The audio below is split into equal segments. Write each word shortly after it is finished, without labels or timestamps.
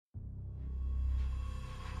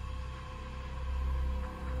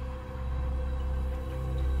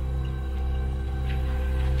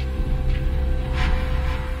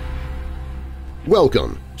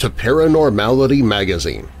Welcome to Paranormality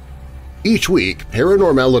Magazine. Each week,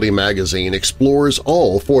 Paranormality Magazine explores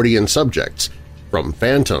all Fortean subjects, from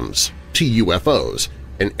phantoms to UFOs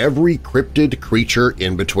and every cryptid creature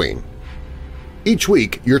in between. Each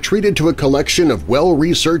week, you're treated to a collection of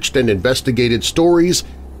well-researched and investigated stories,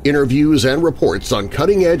 interviews, and reports on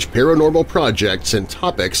cutting-edge paranormal projects and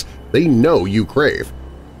topics they know you crave.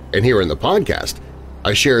 And here in the podcast,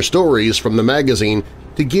 I share stories from the magazine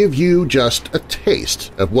to give you just a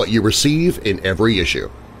taste of what you receive in every issue.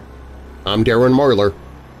 I'm Darren Marlar,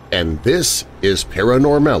 and this is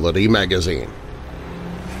Paranormality Magazine.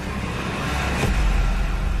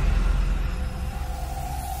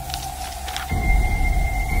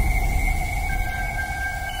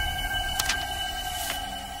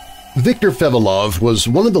 Viktor Fevilov was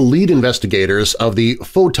one of the lead investigators of the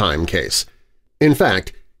Fortean case. In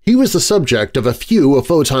fact, he was the subject of a few of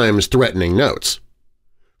Fortean's threatening notes.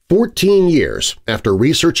 14 years after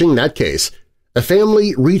researching that case, a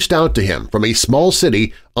family reached out to him from a small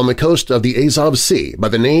city on the coast of the Azov Sea by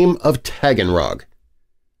the name of Taganrog.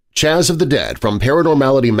 Chaz of the Dead from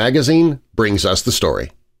Paranormality Magazine brings us the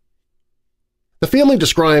story. The family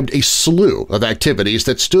described a slew of activities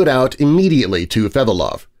that stood out immediately to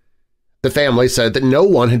Fevilov. The family said that no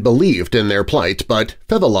one had believed in their plight, but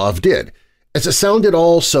Fevilov did, as it sounded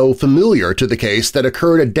all so familiar to the case that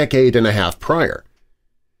occurred a decade and a half prior.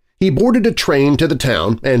 He boarded a train to the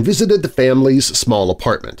town and visited the family's small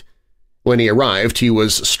apartment. When he arrived, he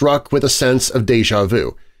was struck with a sense of déjà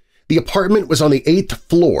vu. The apartment was on the 8th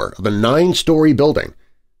floor of a 9-story building.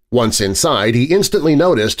 Once inside, he instantly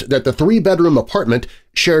noticed that the 3-bedroom apartment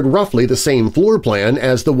shared roughly the same floor plan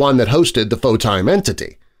as the one that hosted the Fortean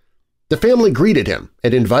entity. The family greeted him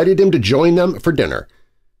and invited him to join them for dinner.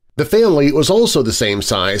 The family was also the same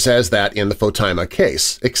size as that in the Fortean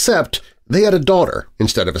case, except they had a daughter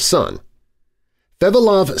instead of a son.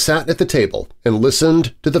 Fevilov sat at the table and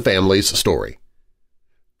listened to the family's story.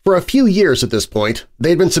 For a few years at this point, they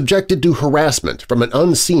had been subjected to harassment from an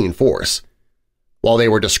unseen force. While they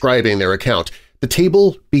were describing their account, the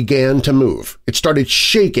table began to move. It started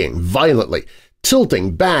shaking violently,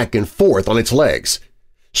 tilting back and forth on its legs.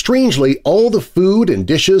 Strangely, all the food and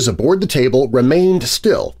dishes aboard the table remained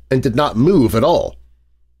still and did not move at all.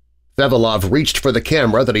 Fevilov reached for the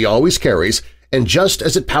camera that he always carries, and just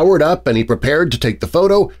as it powered up and he prepared to take the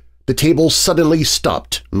photo, the table suddenly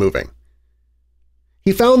stopped moving.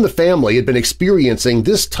 He found the family had been experiencing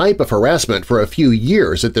this type of harassment for a few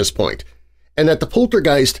years at this point, and that the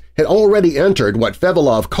poltergeist had already entered what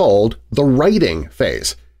Fevilov called the writing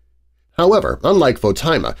phase. However, unlike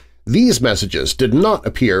Fortean, these messages did not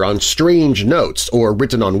appear on strange notes or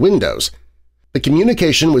written on windows. The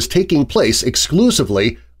communication was taking place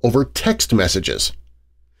exclusively over text messages.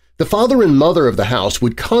 The father and mother of the house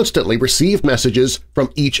would constantly receive messages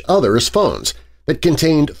from each other's phones that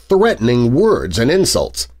contained threatening words and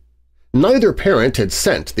insults. Neither parent had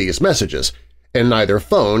sent these messages, and neither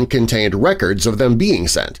phone contained records of them being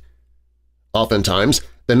sent. Oftentimes,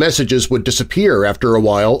 the messages would disappear after a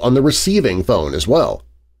while on the receiving phone as well.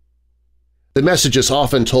 The messages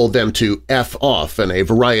often told them to F off in a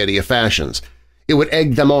variety of fashions. It would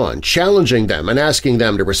egg them on, challenging them and asking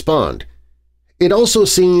them to respond. It also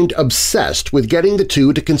seemed obsessed with getting the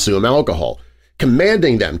two to consume alcohol,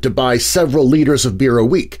 commanding them to buy several liters of beer a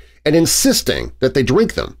week and insisting that they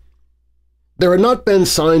drink them. There had not been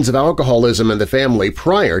signs of alcoholism in the family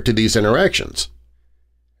prior to these interactions.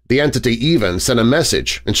 The entity even sent a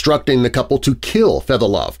message instructing the couple to kill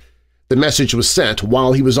Fevilov. The message was sent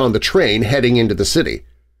while he was on the train heading into the city.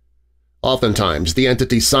 Oftentimes, the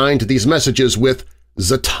entity signed these messages with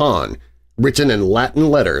Zatan, written in Latin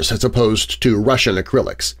letters as opposed to Russian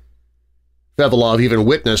acrylics. Fevilov even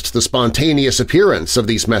witnessed the spontaneous appearance of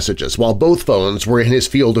these messages while both phones were in his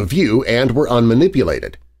field of view and were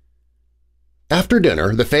unmanipulated. After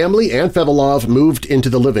dinner, the family and Fevilov moved into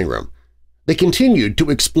the living room. They continued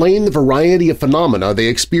to explain the variety of phenomena they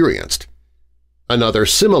experienced. Another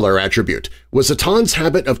similar attribute was Zatan's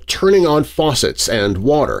habit of turning on faucets and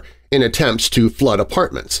water in attempts to flood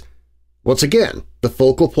apartments. Once again, the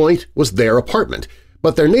focal point was their apartment,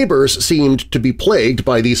 but their neighbors seemed to be plagued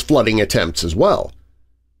by these flooding attempts as well.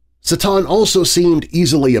 Zatan also seemed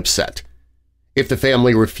easily upset. If the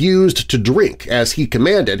family refused to drink as he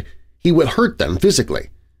commanded, he would hurt them physically.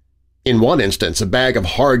 In one instance, a bag of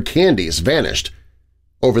hard candies vanished.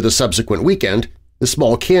 Over the subsequent weekend, the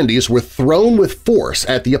small candies were thrown with force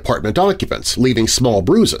at the apartment occupants, leaving small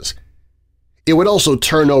bruises. It would also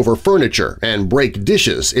turn over furniture and break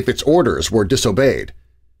dishes if its orders were disobeyed.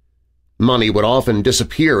 Money would often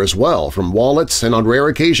disappear as well from wallets and on rare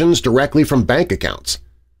occasions directly from bank accounts.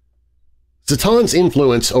 Zatan's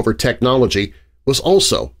influence over technology was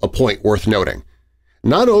also a point worth noting.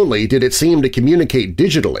 Not only did it seem to communicate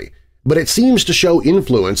digitally, but it seems to show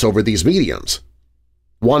influence over these mediums.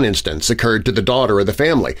 One instance occurred to the daughter of the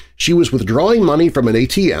family. She was withdrawing money from an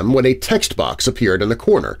ATM when a text box appeared in the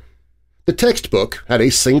corner. The textbook had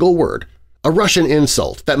a single word, a Russian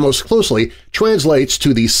insult that most closely translates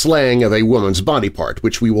to the slang of a woman's body part,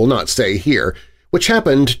 which we will not say here, which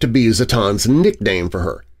happened to be Zatan's nickname for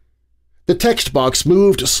her. The text box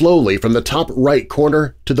moved slowly from the top right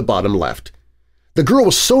corner to the bottom left. The girl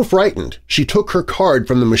was so frightened she took her card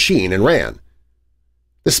from the machine and ran.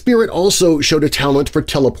 The spirit also showed a talent for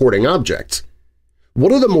teleporting objects.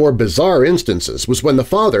 One of the more bizarre instances was when the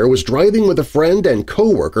father was driving with a friend and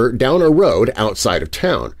co-worker down a road outside of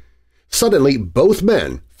town. Suddenly, both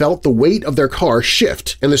men felt the weight of their car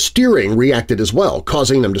shift and the steering reacted as well,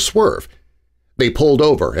 causing them to swerve. They pulled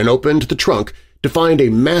over and opened the trunk to find a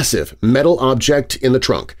massive metal object in the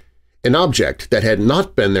trunk, an object that had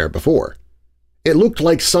not been there before. It looked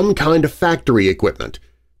like some kind of factory equipment,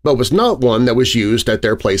 but was not one that was used at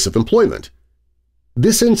their place of employment.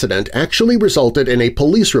 This incident actually resulted in a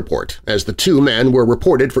police report, as the two men were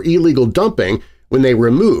reported for illegal dumping when they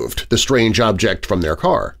removed the strange object from their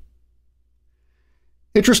car.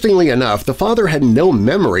 Interestingly enough, the father had no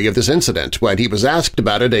memory of this incident when he was asked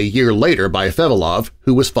about it a year later by Fevalov,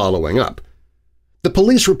 who was following up. The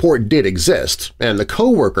police report did exist, and the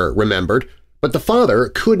co-worker remembered, but the father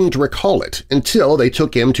couldn't recall it until they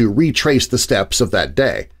took him to retrace the steps of that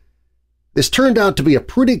day. This turned out to be a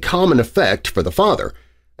pretty common effect for the father,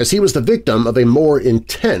 as he was the victim of a more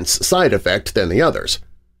intense side effect than the others.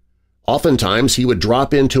 Oftentimes he would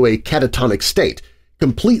drop into a catatonic state,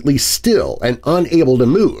 completely still and unable to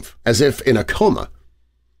move, as if in a coma.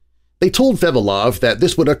 They told Fevalov that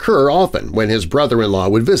this would occur often when his brother-in-law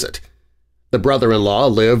would visit. The brother-in-law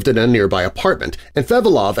lived in a nearby apartment, and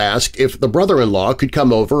Fevalov asked if the brother-in-law could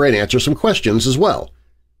come over and answer some questions as well.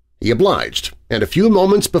 He obliged, and a few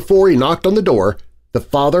moments before he knocked on the door, the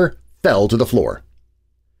father fell to the floor.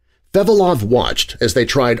 Fevalov watched as they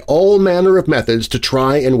tried all manner of methods to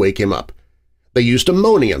try and wake him up. They used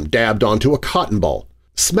ammonium dabbed onto a cotton ball,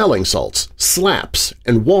 smelling salts, slaps,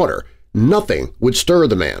 and water. Nothing would stir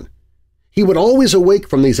the man. He would always awake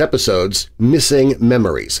from these episodes missing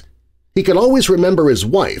memories. He could always remember his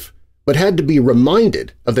wife, but had to be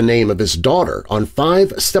reminded of the name of his daughter on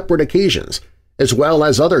 5 separate occasions, as well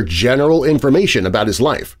as other general information about his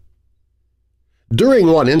life. During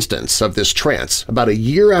one instance of this trance, about a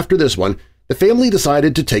year after this one, the family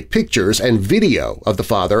decided to take pictures and video of the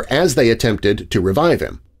father as they attempted to revive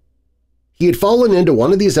him. He had fallen into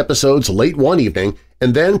one of these episodes late one evening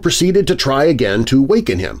and then proceeded to try again to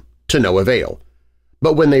waken him, to no avail.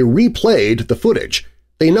 But when they replayed the footage,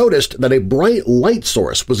 they noticed that a bright light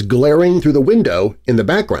source was glaring through the window in the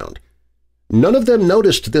background. None of them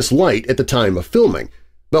noticed this light at the time of filming,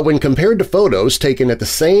 but when compared to photos taken at the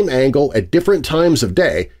same angle at different times of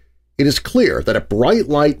day, it is clear that a bright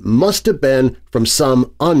light must have been from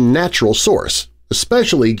some unnatural source,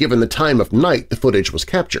 especially given the time of night the footage was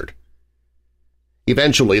captured.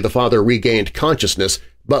 Eventually, the father regained consciousness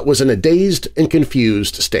but was in a dazed and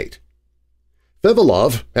confused state.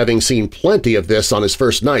 Fevalov, having seen plenty of this on his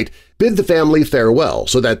first night, bid the family farewell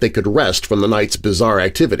so that they could rest from the night's bizarre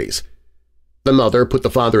activities. The mother put the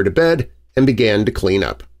father to bed and began to clean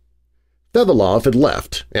up. Fevalov had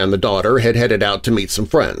left, and the daughter had headed out to meet some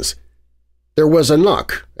friends. There was a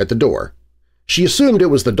knock at the door. She assumed it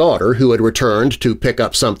was the daughter who had returned to pick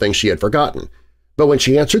up something she had forgotten, but when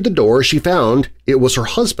she answered the door she found it was her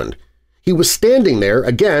husband. He was standing there,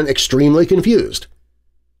 again extremely confused.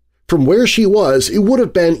 From where she was, it would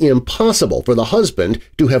have been impossible for the husband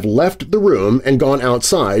to have left the room and gone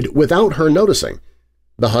outside without her noticing.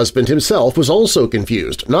 The husband himself was also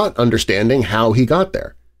confused, not understanding how he got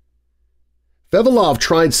there. Fevalov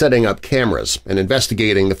tried setting up cameras and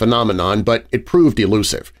investigating the phenomenon, but it proved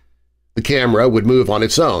elusive. The camera would move on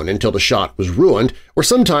its own until the shot was ruined, or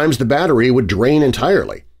sometimes the battery would drain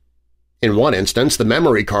entirely. In one instance, the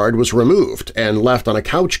memory card was removed and left on a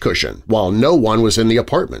couch cushion while no one was in the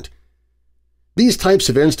apartment. These types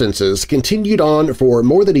of instances continued on for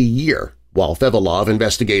more than a year while Fevalov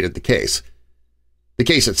investigated the case. The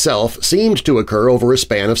case itself seemed to occur over a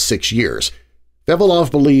span of 6 years. Fevalov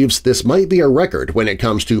believes this might be a record when it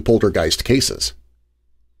comes to poltergeist cases.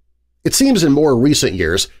 It seems in more recent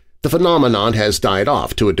years the phenomenon has died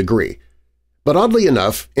off to a degree, but oddly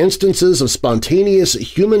enough, instances of spontaneous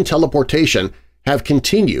human teleportation have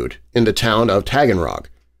continued in the town of Taganrog.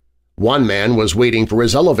 One man was waiting for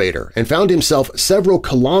his elevator and found himself several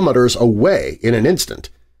kilometers away in an instant.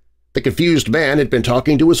 The confused man had been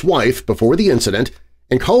talking to his wife before the incident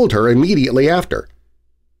and called her immediately after.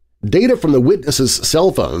 Data from the witness's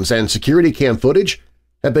cell phones and security cam footage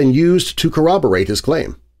have been used to corroborate his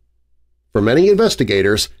claim. For many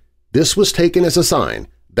investigators, this was taken as a sign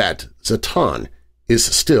that Zatan is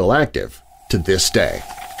still active to this day.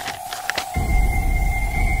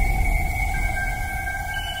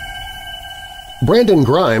 Brandon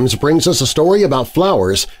Grimes brings us a story about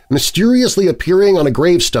flowers mysteriously appearing on a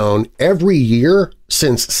gravestone every year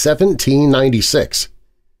since 1796.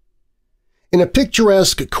 In a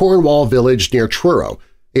picturesque Cornwall village near Truro,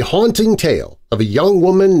 a haunting tale of a young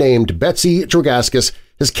woman named Betsy Tregaskis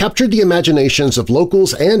has captured the imaginations of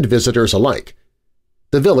locals and visitors alike.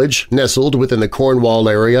 The village, nestled within the Cornwall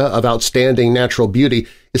area of outstanding natural beauty,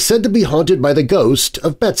 is said to be haunted by the ghost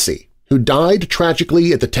of Betsy, who died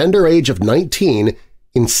tragically at the tender age of 19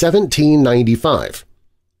 in 1795.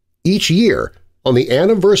 Each year, on the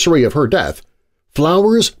anniversary of her death,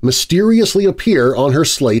 flowers mysteriously appear on her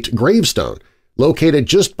slate gravestone, located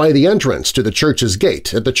just by the entrance to the church's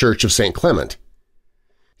gate at the Church of St. Clement.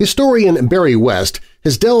 Historian Barry West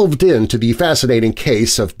has delved into the fascinating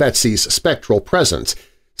case of Betsy's spectral presence,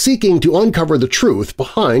 seeking to uncover the truth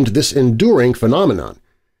behind this enduring phenomenon.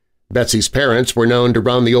 Betsy's parents were known to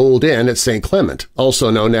run the old inn at St. Clement, also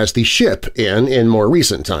known as the Ship Inn in more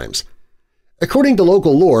recent times. According to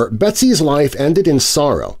local lore, Betsy's life ended in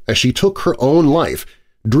sorrow as she took her own life,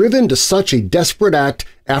 driven to such a desperate act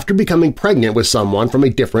after becoming pregnant with someone from a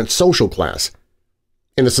different social class.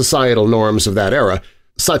 In the societal norms of that era,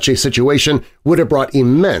 such a situation would have brought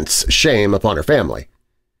immense shame upon her family.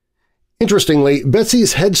 Interestingly,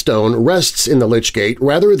 Betsy's headstone rests in the Lich Gate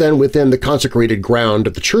rather than within the consecrated ground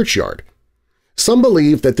of the churchyard. Some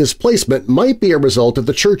believe that this placement might be a result of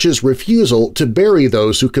the church's refusal to bury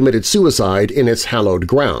those who committed suicide in its hallowed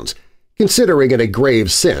grounds, considering it a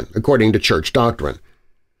grave sin according to church doctrine.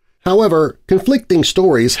 However, conflicting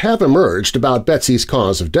stories have emerged about Betsy's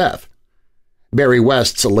cause of death. Barry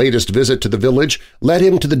West's latest visit to the village led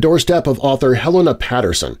him to the doorstep of author Helena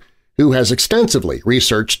Patterson, who has extensively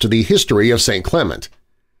researched the history of St. Clement.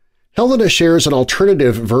 Helena shares an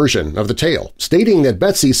alternative version of the tale, stating that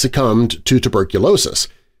Betsy succumbed to tuberculosis.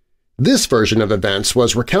 This version of events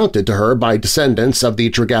was recounted to her by descendants of the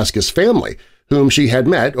Tregaskis family, whom she had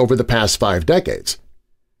met over the past 5 decades.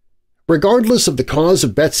 Regardless of the cause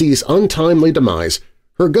of Betsy's untimely demise,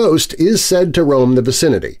 her ghost is said to roam the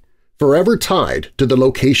vicinity, forever tied to the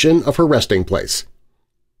location of her resting place.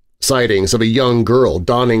 Sightings of a young girl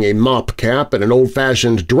donning a mop cap and an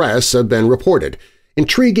old-fashioned dress have been reported,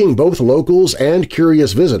 intriguing both locals and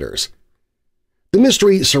curious visitors. The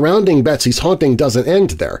mystery surrounding Betsy's haunting doesn't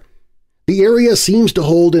end there. The area seems to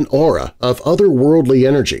hold an aura of otherworldly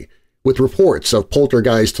energy, with reports of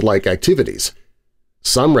poltergeist-like activities.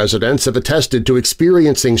 Some residents have attested to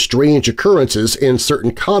experiencing strange occurrences in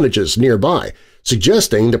certain cottages nearby,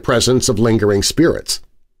 suggesting the presence of lingering spirits.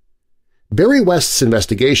 Barry West's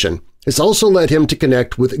investigation has also led him to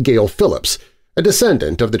connect with Gail Phillips, a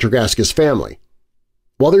descendant of the Tregaskis family.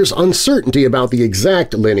 While there's uncertainty about the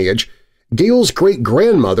exact lineage, Gail's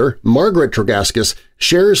great-grandmother, Margaret Tregaskis,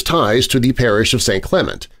 shares ties to the parish of St.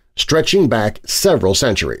 Clement, stretching back several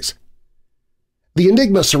centuries. The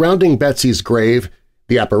enigma surrounding Betsy's grave,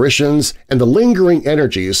 the apparitions, and the lingering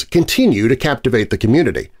energies continue to captivate the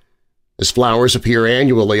community. As flowers appear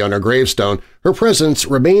annually on her gravestone, her presence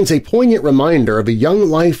remains a poignant reminder of a young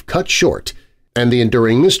life cut short and the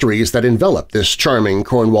enduring mysteries that envelop this charming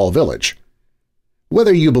Cornwall village.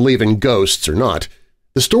 Whether you believe in ghosts or not,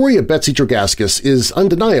 the story of Betsy Tregaskis is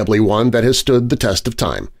undeniably one that has stood the test of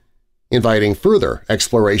time, inviting further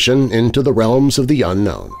exploration into the realms of the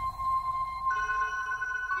unknown.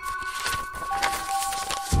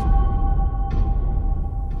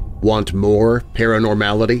 Want more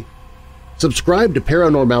paranormality? Subscribe to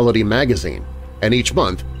Paranormality Magazine, and each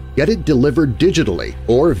month get it delivered digitally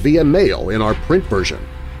or via mail in our print version.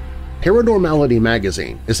 Paranormality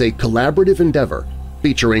Magazine is a collaborative endeavor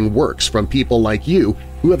featuring works from people like you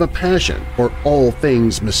who have a passion for all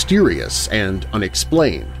things mysterious and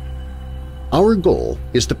unexplained. Our goal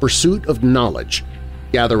is the pursuit of knowledge,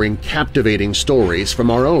 gathering captivating stories from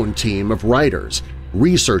our own team of writers,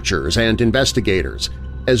 researchers, and investigators,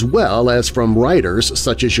 as well as from writers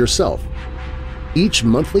such as yourself. Each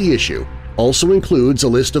monthly issue also includes a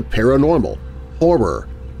list of paranormal, horror,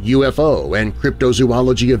 UFO, and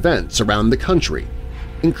cryptozoology events around the country,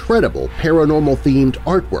 incredible paranormal-themed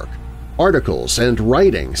artwork, articles and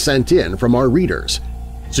writing sent in from our readers,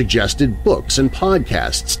 suggested books and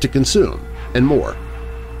podcasts to consume, and more.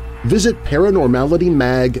 Visit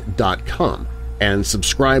ParanormalityMag.com and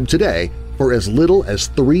subscribe today for as little as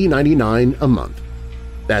 $3.99 a month.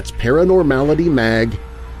 That's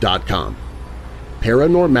ParanormalityMag.com.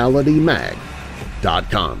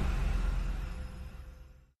 ParanormalityMag.com.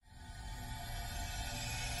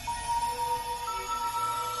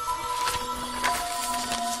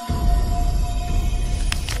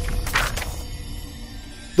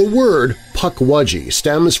 The word Puckwudgie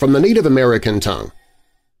stems from the Native American tongue.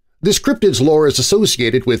 This cryptid's lore is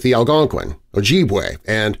associated with the Algonquin, Ojibwe,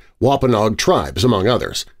 and Wampanoag tribes, among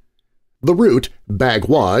others. The root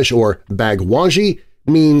bagwaj or bagwaji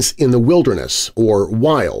means in the wilderness or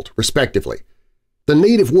wild, respectively. The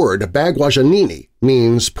native word bagwajanini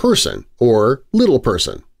means person or little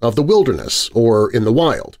person of the wilderness or in the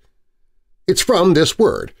wild. It's from this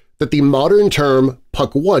word that the modern term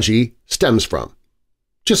Puckwudgie stems from.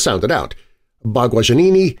 Just sound it out.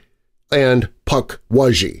 Bagwajanini and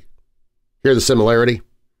Puckwudgie. Hear the similarity?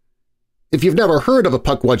 If you've never heard of a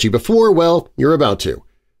Puckwudgie before, well, you're about to,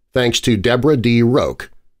 thanks to Deborah D. Roque,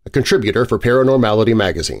 a contributor for Paranormality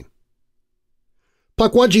Magazine.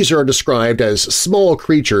 Puckwudgies are described as small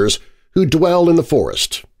creatures who dwell in the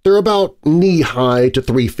forest. They're about knee-high to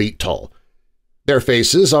 3 feet tall. Their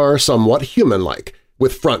faces are somewhat human-like,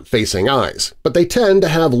 with front-facing eyes, but they tend to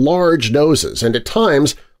have large noses and at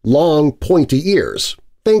times long, pointy ears.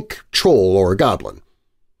 Think troll or goblin.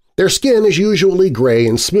 Their skin is usually gray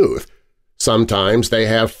and smooth. Sometimes they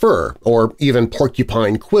have fur or even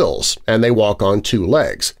porcupine quills, and they walk on 2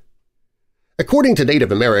 legs. According to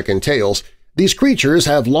Native American tales, these creatures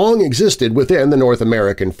have long existed within the North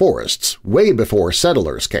American forests, way before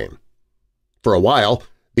settlers came. For a while,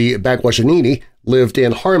 the Bagwajanini lived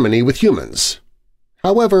in harmony with humans.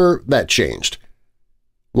 However, that changed.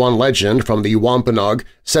 One legend from the Wampanoag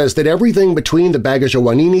says that everything between the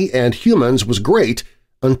Bagwajanini and humans was great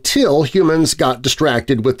until humans got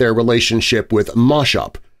distracted with their relationship with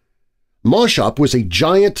Moshop. Moshop was a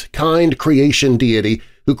giant, kind creation deity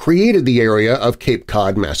who created the area of Cape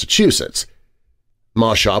Cod, Massachusetts.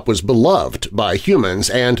 Moshop was beloved by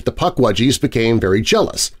humans, and the Puckwudgies became very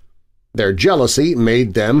jealous. Their jealousy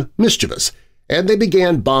made them mischievous, and they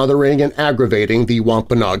began bothering and aggravating the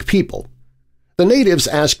Wampanoag people. The natives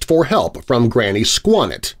asked for help from Granny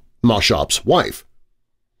Squannet, Moshop's wife.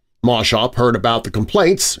 Moshop heard about the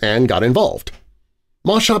complaints and got involved.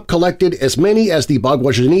 Moshop collected as many as the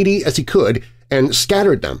Bagwajanini as he could and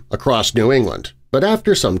scattered them across New England, but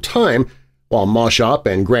after some time, while Moshop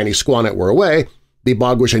and Granny Squannet were away, the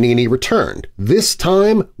Bagwajanini returned, this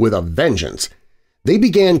time with a vengeance. They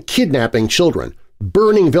began kidnapping children,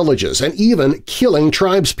 burning villages, and even killing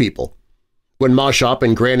tribespeople. When Moshop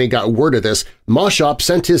and Granny got word of this, Moshop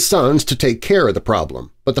sent his sons to take care of the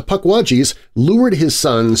problem, but the Puckwudgies lured his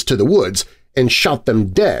sons to the woods and shot them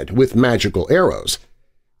dead with magical arrows.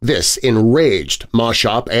 This enraged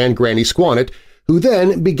Moshop and Granny Squannet, who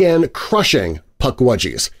then began crushing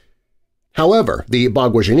Puckwudgies. However, the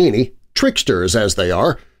Bagwajanini, tricksters as they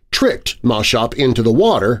are, tricked Moshop into the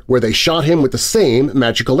water where they shot him with the same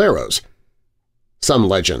magical arrows. Some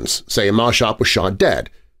legends say Moshop was shot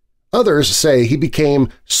dead. Others say he became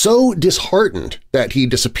so disheartened that he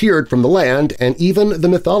disappeared from the land and even the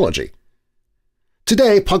mythology.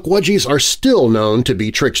 Today, Puckwudgies are still known to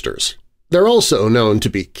be tricksters. They're also known to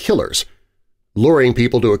be killers, luring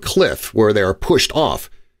people to a cliff where they are pushed off.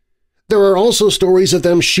 There are also stories of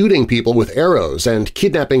them shooting people with arrows and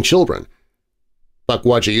kidnapping children.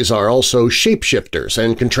 Puckwudgies are also shapeshifters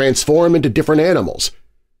and can transform into different animals.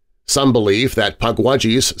 Some believe that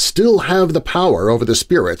Puckwudgies still have the power over the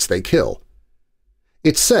spirits they kill.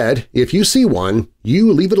 It's said if you see one,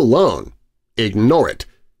 you leave it alone. Ignore it.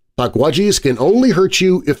 Puckwudgies can only hurt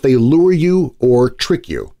you if they lure you or trick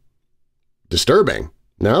you. Disturbing,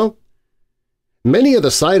 no? Many of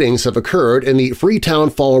the sightings have occurred in the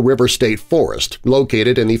Freetown-Fall River State Forest,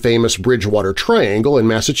 located in the famous Bridgewater Triangle in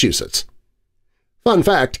Massachusetts. Fun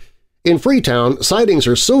fact, in Freetown, sightings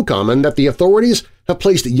are so common that the authorities have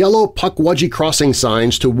placed yellow Puckwudgie crossing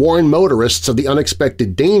signs to warn motorists of the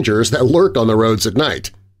unexpected dangers that lurk on the roads at night.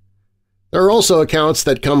 There are also accounts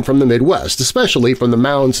that come from the Midwest, especially from the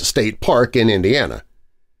Mounds State Park in Indiana.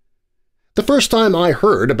 The first time I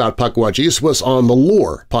heard about Puckwudgies was on the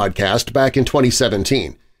Lore podcast back in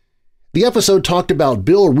 2017. The episode talked about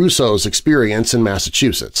Bill Russo's experience in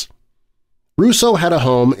Massachusetts. Russo had a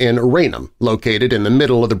home in Raynham, located in the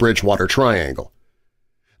middle of the Bridgewater Triangle.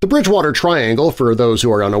 The Bridgewater Triangle, for those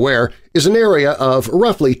who are unaware, is an area of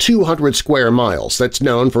roughly 200 square miles that's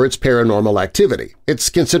known for its paranormal activity. It's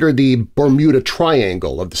considered the Bermuda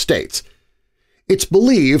Triangle of the states. It's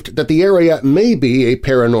believed that the area may be a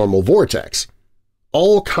paranormal vortex.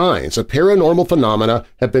 All kinds of paranormal phenomena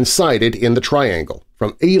have been cited in the triangle,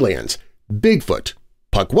 from aliens, Bigfoot,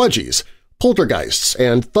 Puckwudgies, poltergeists,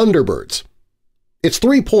 and thunderbirds. Its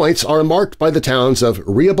 3 points are marked by the towns of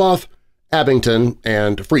Rehoboth, Abington,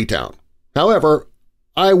 and Freetown. However,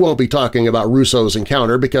 I won't be talking about Russo's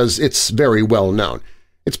encounter because it's very well known.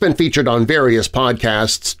 It's been featured on various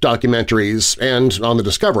podcasts, documentaries, and on the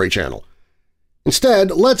Discovery Channel.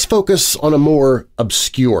 Instead, let's focus on a more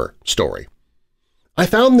obscure story. I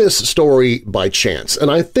found this story by chance, and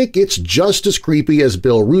I think it's just as creepy as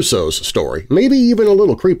Bill Russo's story, maybe even a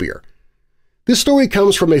little creepier. This story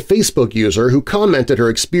comes from a Facebook user who commented her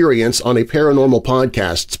experience on a Paranormal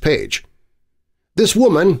Podcast's page. This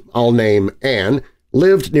woman, I'll name Anne,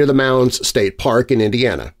 lived near the Mounds State Park in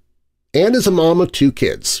Indiana. Anne is a mom of 2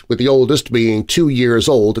 kids, with the oldest being 2 years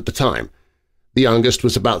old at the time. The youngest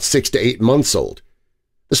was about 6 to 8 months old.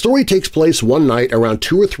 The story takes place one night around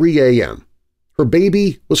 2 or 3 a.m. Her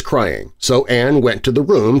baby was crying, so Anne went to the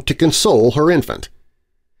room to console her infant.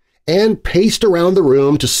 Anne paced around the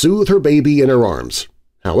room to soothe her baby in her arms.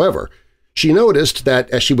 However, she noticed that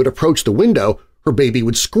as she would approach the window, her baby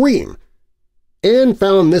would scream. Anne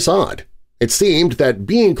found this odd. It seemed that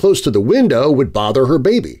being close to the window would bother her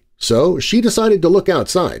baby, so she decided to look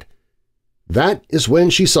outside. That is when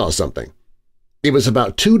she saw something. It was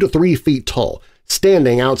about 2 to 3 feet tall,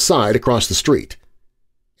 standing outside across the street.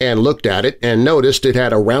 Anne looked at it and noticed it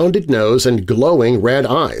had a rounded nose and glowing red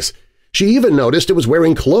eyes. She even noticed it was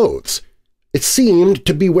wearing clothes. It seemed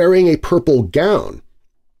to be wearing a purple gown.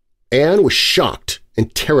 Anne was shocked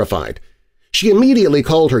and terrified. She immediately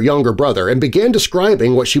called her younger brother and began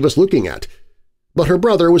describing what she was looking at. But her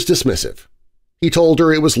brother was dismissive. He told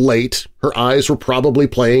her it was late, her eyes were probably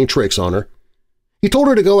playing tricks on her. He told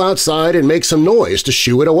her to go outside and make some noise to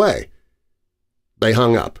shoo it away. They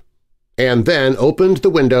hung up. Anne then opened the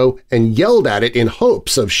window and yelled at it in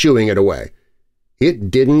hopes of shooing it away.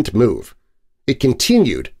 It didn't move. It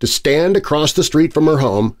continued to stand across the street from her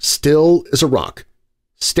home, still as a rock,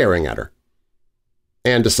 staring at her.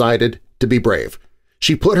 Anne decided to be brave.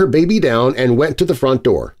 She put her baby down and went to the front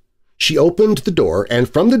door. She opened the door, and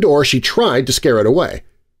from the door she tried to scare it away.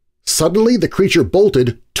 Suddenly the creature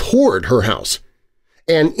bolted toward her house.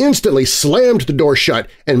 Anne instantly slammed the door shut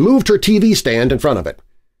and moved her TV stand in front of it.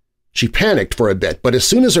 She panicked for a bit, but as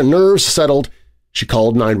soon as her nerves settled, she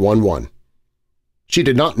called 911. She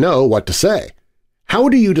did not know what to say. How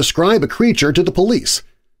do you describe a creature to the police?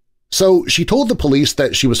 So she told the police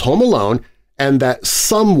that she was home alone and that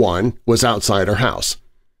someone was outside her house.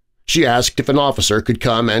 She asked if an officer could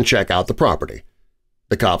come and check out the property.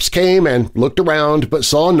 The cops came and looked around but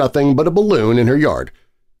saw nothing but a balloon in her yard,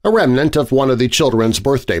 a remnant of one of the children's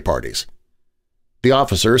birthday parties. The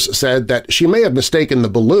officers said that she may have mistaken the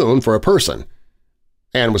balloon for a person.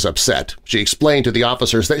 Anne was upset. She explained to the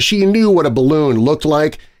officers that she knew what a balloon looked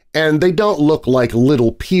like, and they don't look like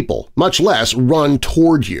little people, much less run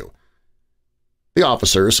toward you. The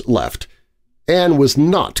officers left. Anne was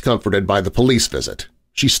not comforted by the police visit.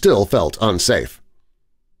 She still felt unsafe.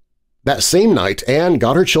 That same night, Anne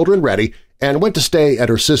got her children ready and went to stay at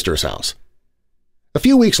her sister's house. A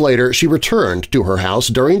few weeks later, she returned to her house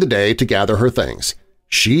during the day to gather her things.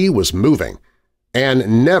 She was moving.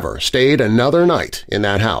 Anne never stayed another night in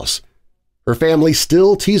that house. Her family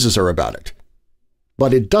still teases her about it.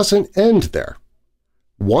 But it doesn't end there.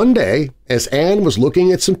 One day, as Anne was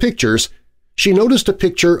looking at some pictures, she noticed a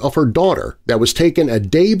picture of her daughter that was taken a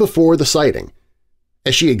day before the sighting.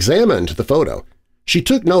 As she examined the photo, she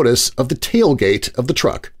took notice of the tailgate of the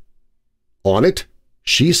truck. On it,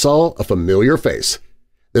 she saw a familiar face,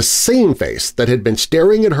 the same face that had been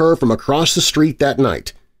staring at her from across the street that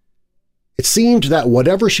night. It seemed that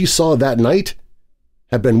whatever she saw that night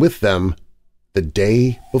had been with them the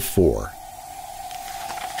day before.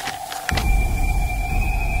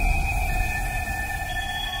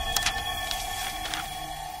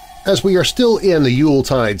 As we are still in the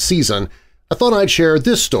Yuletide season, I thought I'd share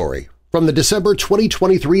this story from the December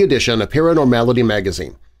 2023 edition of Paranormality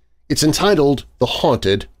Magazine. It's entitled The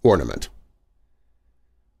Haunted Ornament.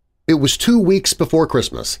 It was 2 weeks before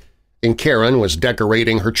Christmas, and Karen was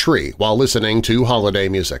decorating her tree while listening to holiday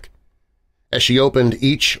music. As she opened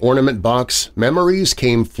each ornament box, memories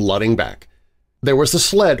came flooding back. There was the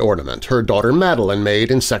sled ornament her daughter Madeline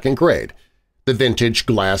made in 2nd grade, the vintage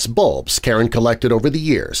glass bulbs Karen collected over the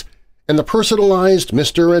years, and the personalized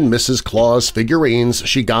Mr. and Mrs. Claus figurines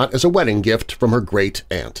she got as a wedding gift from her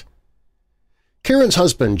great-aunt. Karen's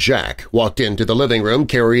husband Jack walked into the living room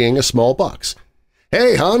carrying a small box.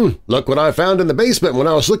 "Hey, hon, look what I found in the basement when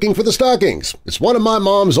I was looking for the stockings. It's one of my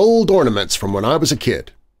mom's old ornaments from when I was a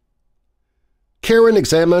kid." Karen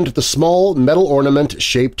examined the small metal ornament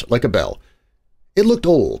shaped like a bell. It looked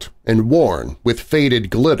old and worn, with faded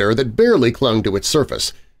glitter that barely clung to its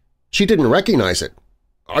surface. She didn't recognize it.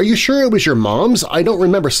 "Are you sure it was your mom's? I don't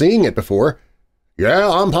remember seeing it before." "Yeah,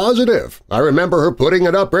 I'm positive. I remember her putting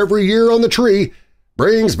it up every year on the tree.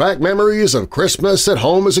 Brings back memories of Christmas at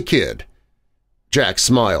home as a kid." Jack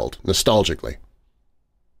smiled nostalgically.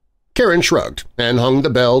 Karen shrugged and hung the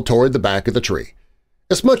bell toward the back of the tree.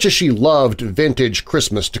 As much as she loved vintage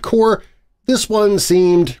Christmas decor, this one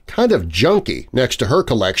seemed kind of junky next to her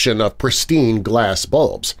collection of pristine glass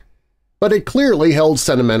bulbs. But it clearly held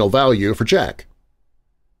sentimental value for Jack.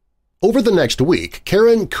 Over the next week,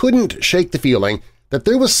 Karen couldn't shake the feeling that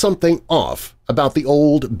there was something off about the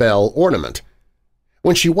old bell ornament.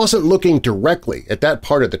 When she wasn't looking directly at that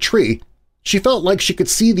part of the tree, she felt like she could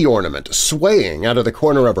see the ornament swaying out of the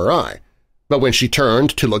corner of her eye, but when she turned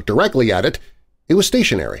to look directly at it, it was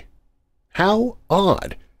stationary. How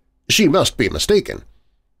odd! She must be mistaken.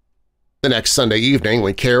 The next Sunday evening,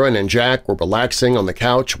 when Karen and Jack were relaxing on the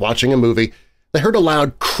couch watching a movie, they heard a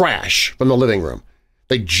loud crash from the living room.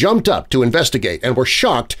 They jumped up to investigate and were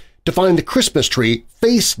shocked to find the Christmas tree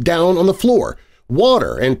face down on the floor,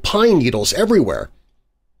 water and pine needles everywhere.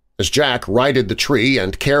 As Jack righted the tree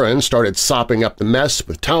and Karen started sopping up the mess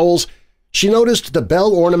with towels, she noticed the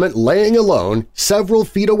bell ornament laying alone several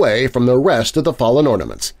feet away from the rest of the fallen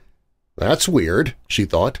ornaments. "That's weird," she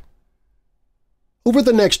thought. Over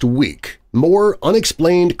the next week, more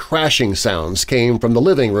unexplained crashing sounds came from the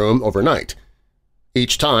living room overnight.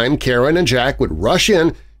 Each time, Karen and Jack would rush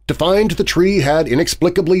in to find the tree had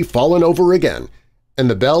inexplicably fallen over again, and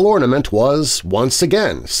the bell ornament was once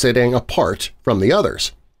again sitting apart from the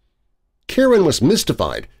others. Karen was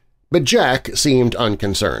mystified, but Jack seemed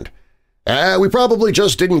unconcerned. We probably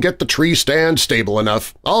just didn't get the tree stand stable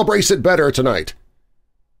enough. I'll brace it better tonight."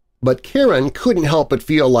 But Karen couldn't help but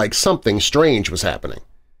feel like something strange was happening.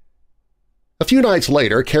 A few nights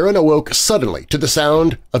later, Karen awoke suddenly to the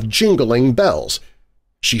sound of jingling bells.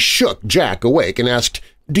 She shook Jack awake and asked,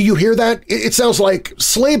 "Do you hear that? It sounds like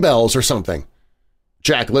sleigh bells or something."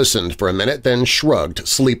 Jack listened for a minute, then shrugged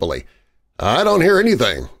sleepily. "I don't hear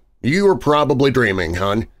anything. You were probably dreaming,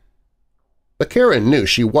 hon." But Karen knew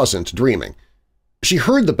she wasn't dreaming. She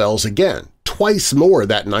heard the bells again, twice more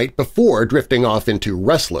that night before drifting off into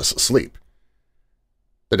restless sleep.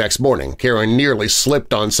 The next morning, Karen nearly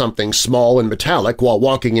slipped on something small and metallic while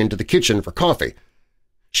walking into the kitchen for coffee.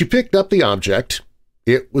 She picked up the object.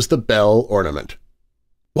 It was the bell ornament.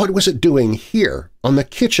 What was it doing here on the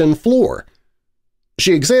kitchen floor?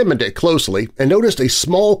 She examined it closely and noticed a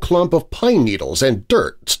small clump of pine needles and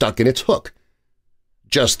dirt stuck in its hook.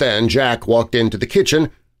 Just then, Jack walked into the kitchen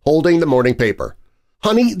holding the morning paper.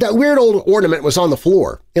 "Honey, that weird old ornament was on the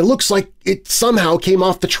floor. It looks like it somehow came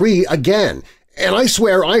off the tree again, and I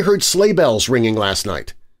swear I heard sleigh bells ringing last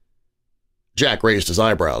night." Jack raised his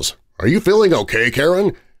eyebrows. "Are you feeling okay,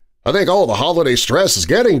 Karen? I think all the holiday stress is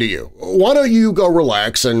getting to you. Why don't you go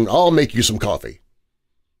relax and I'll make you some coffee?"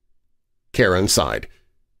 Karen sighed.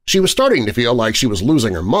 She was starting to feel like she was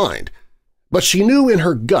losing her mind, but she knew in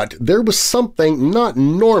her gut there was something not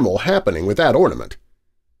normal happening with that ornament.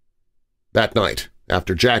 That night,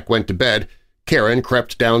 after Jack went to bed, Karen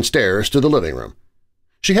crept downstairs to the living room.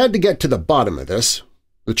 She had to get to the bottom of this.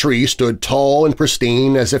 The tree stood tall and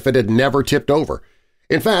pristine as if it had never tipped over.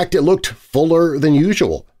 In fact, it looked fuller than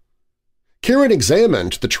usual. Karen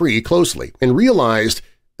examined the tree closely and realized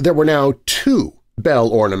there were now 2 bell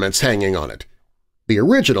ornaments hanging on it, the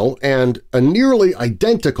original and a nearly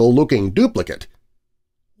identical-looking duplicate.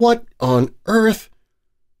 What on earth?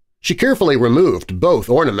 She carefully removed both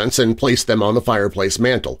ornaments and placed them on the fireplace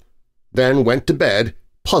mantel, then went to bed,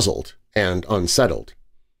 puzzled and unsettled.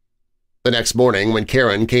 The next morning, when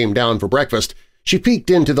Karen came down for breakfast, she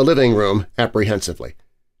peeked into the living room apprehensively.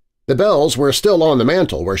 The bells were still on the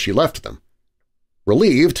mantel where she left them.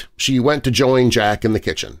 Relieved, she went to join Jack in the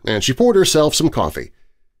kitchen, and she poured herself some coffee.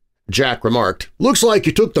 Jack remarked, "Looks like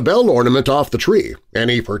you took the bell ornament off the tree.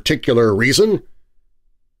 Any particular reason?"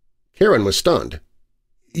 Karen was stunned.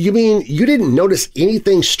 "You mean you didn't notice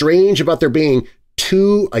anything strange about there being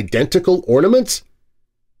 2 identical ornaments?"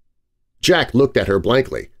 Jack looked at her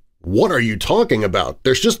blankly. "What are you talking about?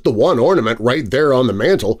 There's just the one ornament right there on the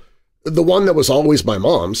mantel, the one that was always my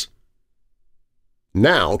mom's."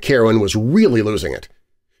 Now Karen was really losing it.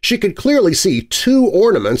 She could clearly see 2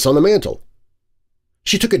 ornaments on the mantel.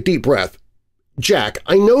 She took a deep breath. "Jack,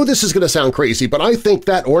 I know this is going to sound crazy, but I think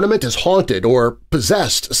that ornament is haunted or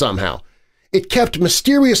possessed somehow. It kept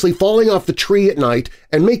mysteriously falling off the tree at night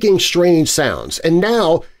and making strange sounds, and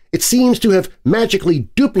now it seems to have magically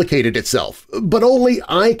duplicated itself, but only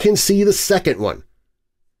I can see the second one."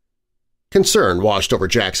 Concern washed over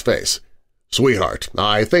Jack's face. "Sweetheart,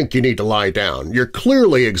 I think you need to lie down. You're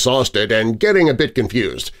clearly exhausted and getting a bit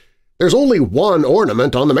confused. There's only one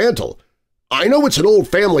ornament on the mantel. I know it's an old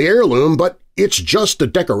family heirloom, but it's just a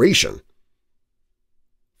decoration."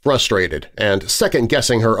 Frustrated and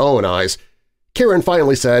second-guessing her own eyes, Karen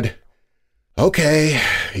finally said, "Okay,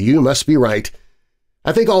 you must be right.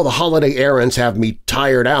 I think all the holiday errands have me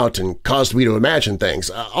tired out and caused me to imagine things.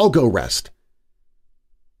 I'll go rest."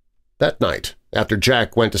 That night, after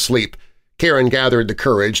Jack went to sleep, Karen gathered the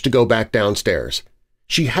courage to go back downstairs.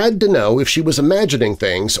 She had to know if she was imagining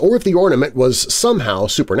things or if the ornament was somehow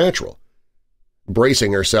supernatural.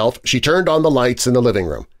 Bracing herself, she turned on the lights in the living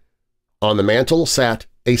room. On the mantel sat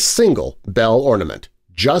a single bell ornament,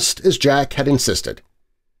 just as Jack had insisted.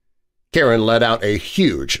 Karen let out a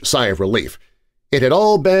huge sigh of relief. It had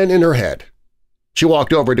all been in her head. She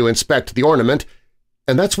walked over to inspect the ornament,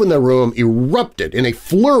 and that's when the room erupted in a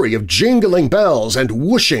flurry of jingling bells and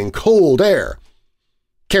whooshing cold air.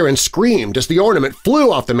 Karen screamed as the ornament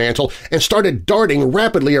flew off the mantel and started darting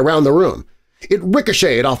rapidly around the room. It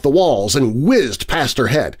ricocheted off the walls and whizzed past her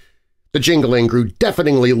head. The jingling grew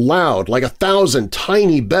deafeningly loud, like 1,000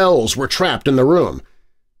 tiny bells were trapped in the room.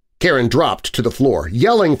 Karen dropped to the floor,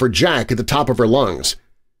 yelling for Jack at the top of her lungs.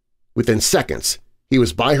 Within seconds, he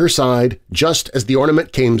was by her side just as the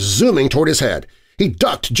ornament came zooming toward his head. He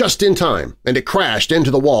ducked just in time, and it crashed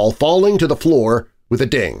into the wall, falling to the floor with a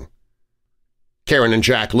ding. Karen and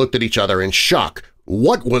Jack looked at each other in shock.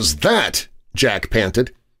 "What was that?" Jack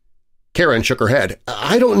panted. Karen shook her head.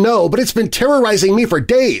 "I don't know, but it's been terrorizing me for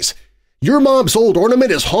days. Your mom's old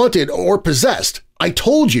ornament is haunted or possessed. I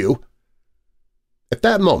told you." At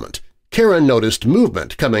that moment, Karen noticed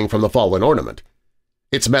movement coming from the fallen ornament.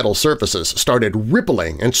 Its metal surfaces started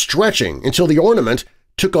rippling and stretching until the ornament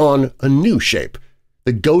took on a new shape,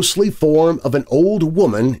 the ghostly form of an old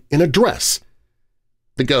woman in a dress.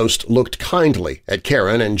 The ghost looked kindly at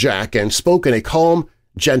Karen and Jack and spoke in a calm,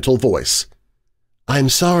 gentle voice. "I'm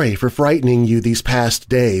sorry for frightening you these past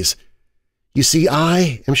days. You see,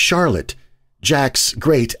 I am Charlotte, Jack's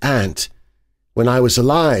great-aunt. When I was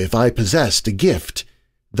alive, I possessed a gift,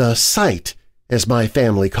 the sight, as my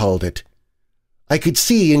family called it. I could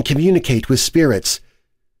see and communicate with spirits.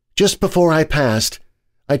 Just before I passed,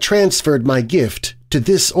 I transferred my gift to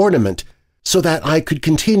this ornament so that I could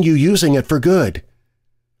continue using it for good.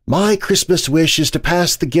 My Christmas wish is to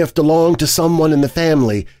pass the gift along to someone in the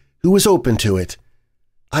family who is open to it.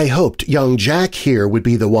 I hoped young Jack here would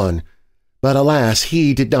be the one, but alas,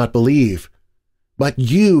 he did not believe. But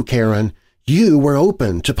you, Karen, you were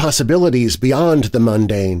open to possibilities beyond the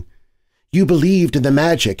mundane. You believed in the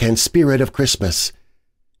magic and spirit of Christmas,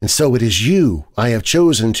 and so it is you I have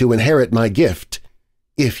chosen to inherit my gift,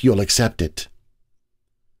 if you'll accept it."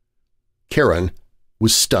 Karen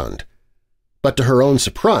was stunned, but to her own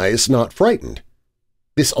surprise, not frightened.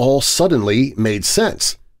 This all suddenly made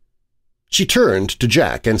sense. She turned to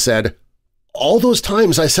Jack and said, "All those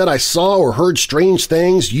times I said I saw or heard strange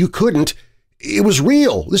things, you couldn't. It was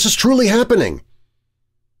real. This is truly happening."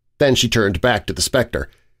 Then she turned back to the specter.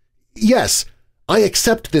 "Yes, I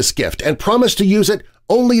accept this gift and promise to use it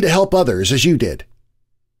only to help others as you did."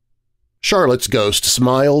 Charlotte's ghost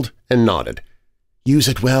smiled and nodded. "Use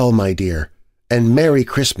it well, my dear, and Merry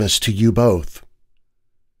Christmas to you both."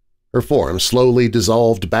 Her form slowly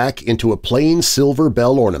dissolved back into a plain silver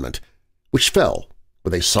bell ornament, which fell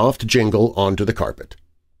with a soft jingle onto the carpet.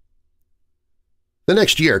 The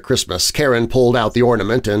next year at Christmas, Karen pulled out the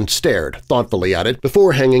ornament and stared thoughtfully at it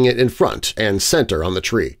before hanging it in front and center on the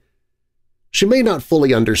tree. She may not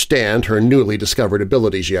fully understand her newly discovered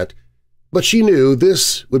abilities yet, but she knew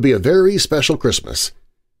this would be a very special Christmas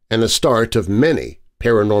and the start of many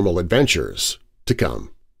paranormal adventures to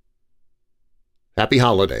come. Happy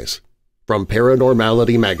Holidays from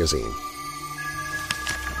Paranormality Magazine.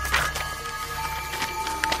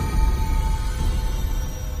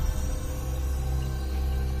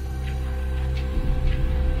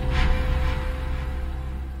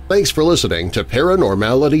 Thanks for listening to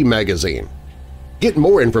Paranormality Magazine. Get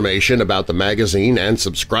more information about the magazine and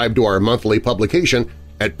subscribe to our monthly publication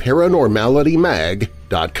at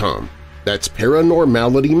paranormalitymag.com. That's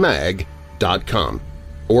paranormalitymag.com,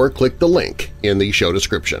 or click the link in the show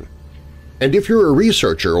description. And if you're a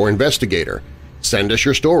researcher or investigator, send us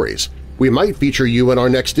your stories. We might feature you in our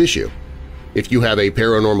next issue. If you have a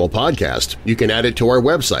paranormal podcast, you can add it to our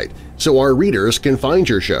website so our readers can find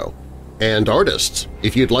your show. And artists,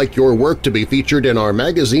 if you'd like your work to be featured in our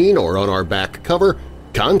magazine or on our back cover,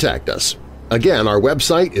 contact us. Again, our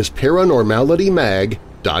website is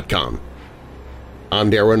paranormalitymag.com.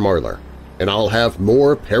 I'm Darren Marlar, and I'll have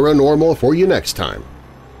more paranormal for you next time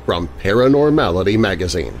from Paranormality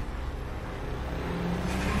Magazine.